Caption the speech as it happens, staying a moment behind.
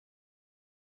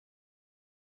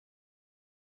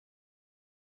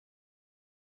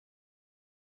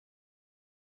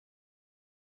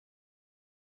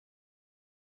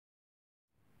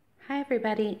Hi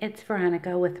everybody, it's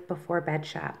Veronica with Before Bed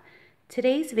Shop.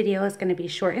 Today's video is going to be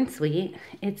short and sweet.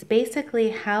 It's basically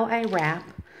how I wrap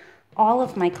all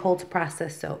of my cold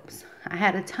process soaps. I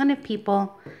had a ton of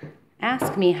people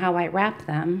ask me how I wrap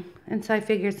them, and so I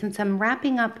figured since I'm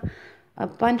wrapping up a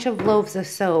bunch of loaves of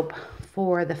soap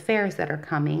for the fairs that are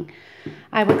coming,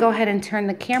 I would go ahead and turn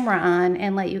the camera on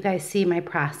and let you guys see my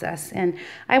process. And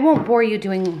I won't bore you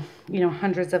doing,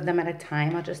 hundreds of them at a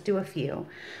time. I'll just do a few.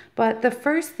 But the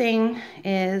first thing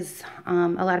is, a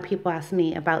lot of people ask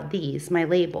me about these, my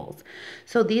labels.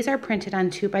 So these are printed on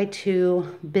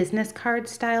 2x2 business card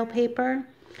style paper.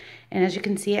 And as you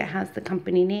can see, it has the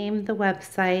company name, the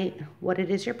website, what it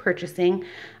is you're purchasing.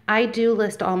 I do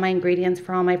list all my ingredients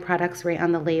for all my products right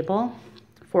on the label.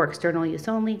 For external use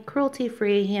only,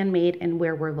 cruelty-free, handmade, and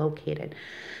where we're located.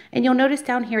 And you'll notice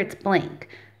down here it's blank.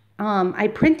 I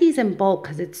print these in bulk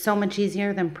because it's so much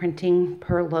easier than printing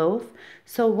per loaf.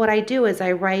 So what I do is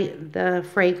I write the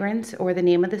fragrance or the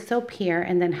name of the soap here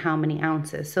and then how many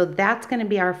ounces. So that's going to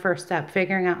be our first step,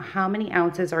 figuring out how many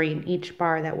ounces are in each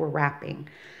bar that we're wrapping.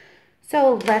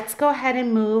 So let's go ahead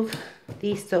and move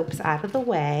these soaps out of the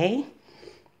way.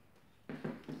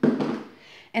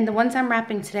 And the ones I'm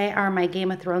wrapping today are my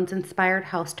Game of Thrones inspired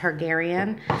House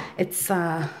Targaryen. It's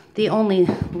the only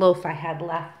loaf I had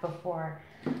left before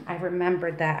I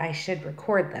remembered that I should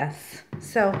record this.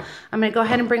 So I'm going to go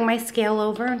ahead and bring my scale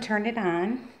over and turn it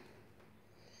on.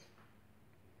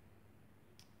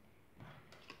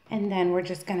 And then we're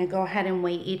just going to go ahead and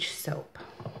weigh each soap.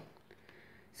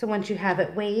 So once you have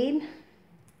it weighed,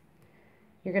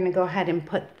 you're going to go ahead and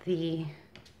put the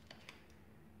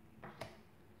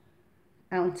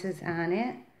ounces on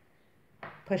it,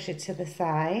 push it to the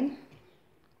side.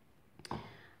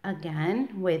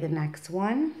 Again, weigh the next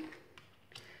one,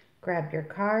 grab your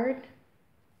card,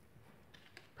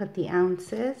 put the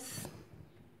ounces,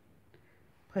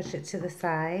 push it to the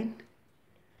side,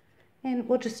 and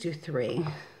we'll just do 3.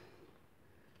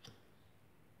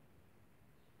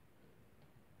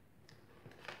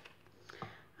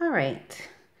 All right.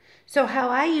 So how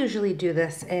I usually do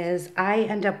this is I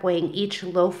end up weighing each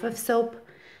loaf of soap,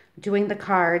 doing the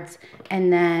cards,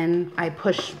 and then I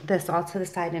push this all to the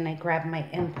side and I grab my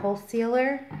impulse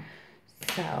sealer.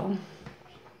 So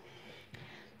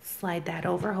slide that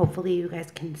over. Hopefully you guys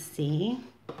can see.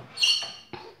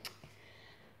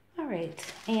 All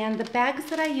right, and the bags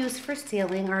that I use for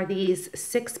sealing are these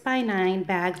 6x9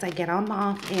 bags I get them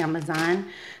off Amazon.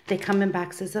 They come in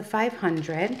boxes of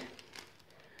 500.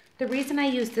 The reason I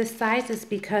use this size is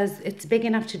because it's big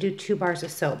enough to do 2 bars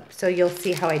of soap. So you'll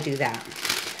see how I do that.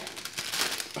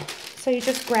 So you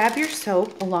just grab your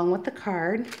soap along with the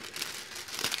card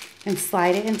and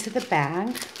slide it into the bag.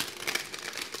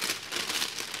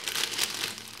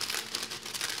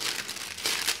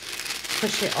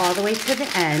 Push it all the way to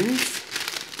the end.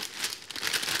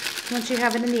 Once you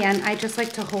have it in the end, I just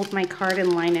like to hold my card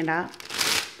and line it up.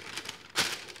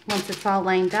 Once it's all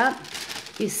lined up,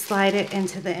 you slide it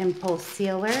into the impulse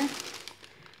sealer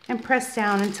and press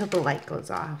down until the light goes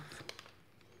off.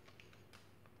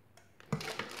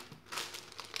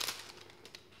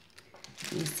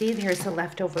 You see there's a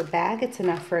leftover bag. It's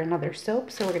enough for another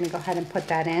soap, so we're going to go ahead and put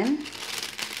that in.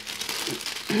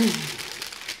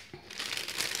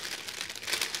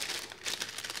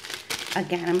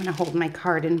 Again, I'm going to hold my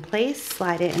card in place,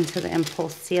 slide it into the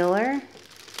impulse sealer.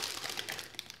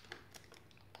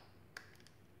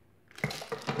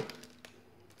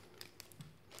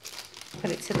 Put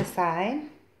it to the side.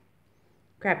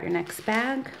 Grab your next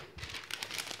bag.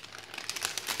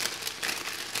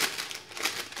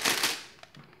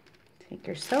 Take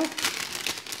your soap.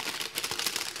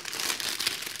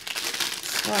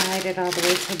 Slide it all the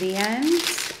way to the end.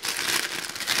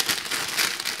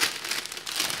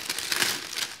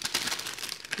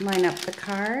 Line up the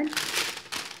card.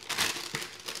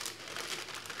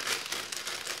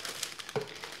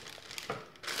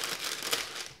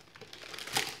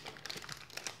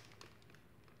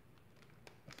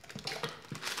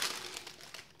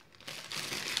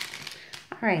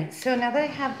 All right, so now that I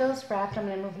have those wrapped, I'm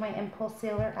going to move my impulse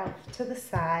sealer out to the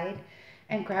side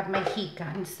and grab my heat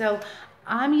gun. So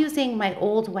I'm using my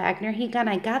old Wagner heat gun.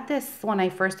 I got this when I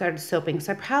first started soaping,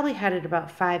 so I probably had it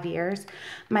about 5 years.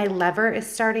 My lever is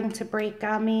starting to break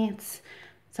on me.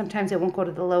 Sometimes it won't go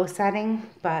to the low setting,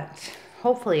 but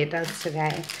hopefully it does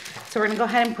today. So we're going to go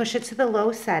ahead and push it to the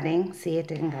low setting. See, it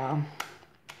didn't go.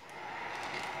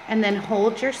 And then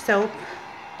hold your soap,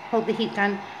 hold the heat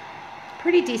gun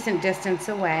pretty decent distance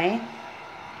away,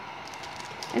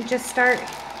 and just start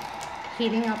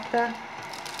heating up the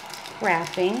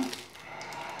wrapping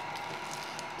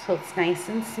so it's nice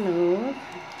and smooth.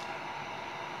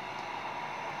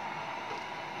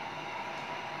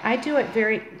 I do it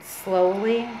very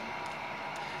slowly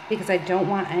because I don't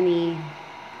want any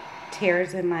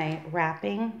tears in my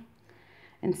wrapping.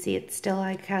 And see, it still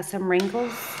like has some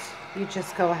wrinkles. You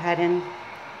just go ahead and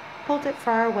hold it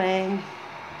far away,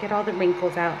 get all the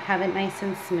wrinkles out, have it nice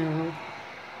and smooth.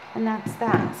 And that's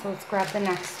that. So let's grab the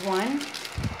next one.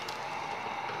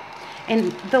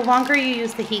 And the longer you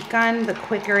use the heat gun, the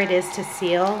quicker it is to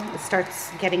seal. It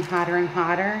starts getting hotter and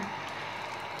hotter.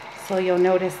 So you'll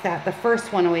notice that the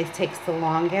first one always takes the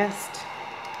longest.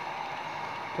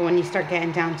 But when you start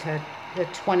getting down to the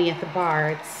 20th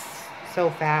bar, it's so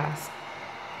fast.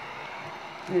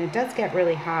 And it does get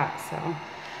really hot, so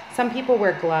some people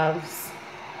wear gloves.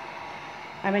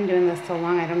 I've been doing this so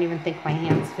long, I don't even think my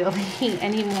hands feel the heat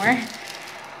anymore.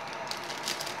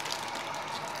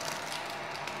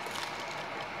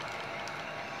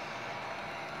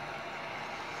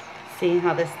 See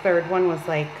how this third one was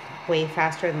like way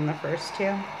faster than the first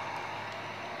two?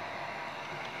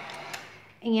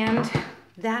 And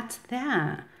that's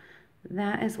that.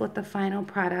 That is what the final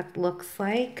product looks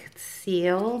like. It's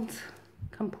sealed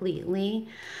completely.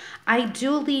 I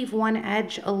do leave one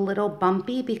edge a little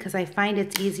bumpy because I find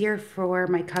it's easier for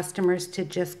my customers to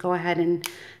just go ahead and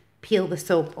peel the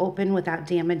soap open without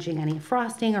damaging any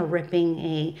frosting or ripping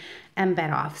a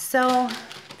embed off. So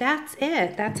that's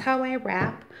it. That's how I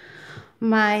wrap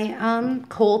my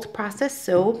cold process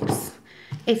soaps.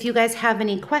 If you guys have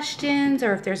any questions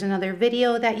or if there's another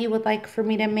video that you would like for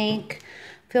me to make,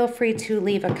 feel free to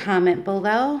leave a comment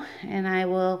below and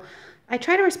I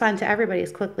try to respond to everybody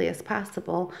as quickly as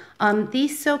possible.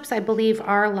 These soaps, I believe,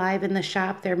 are live in the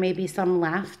shop. There may be some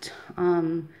left.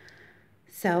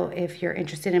 So if you're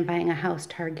interested in buying a House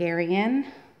Targaryen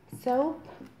soap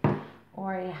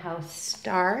or a House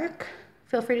Stark,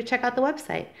 feel free to check out the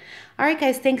website. All right,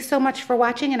 guys, thanks so much for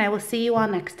watching, and I will see you all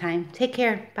next time. Take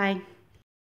care. Bye.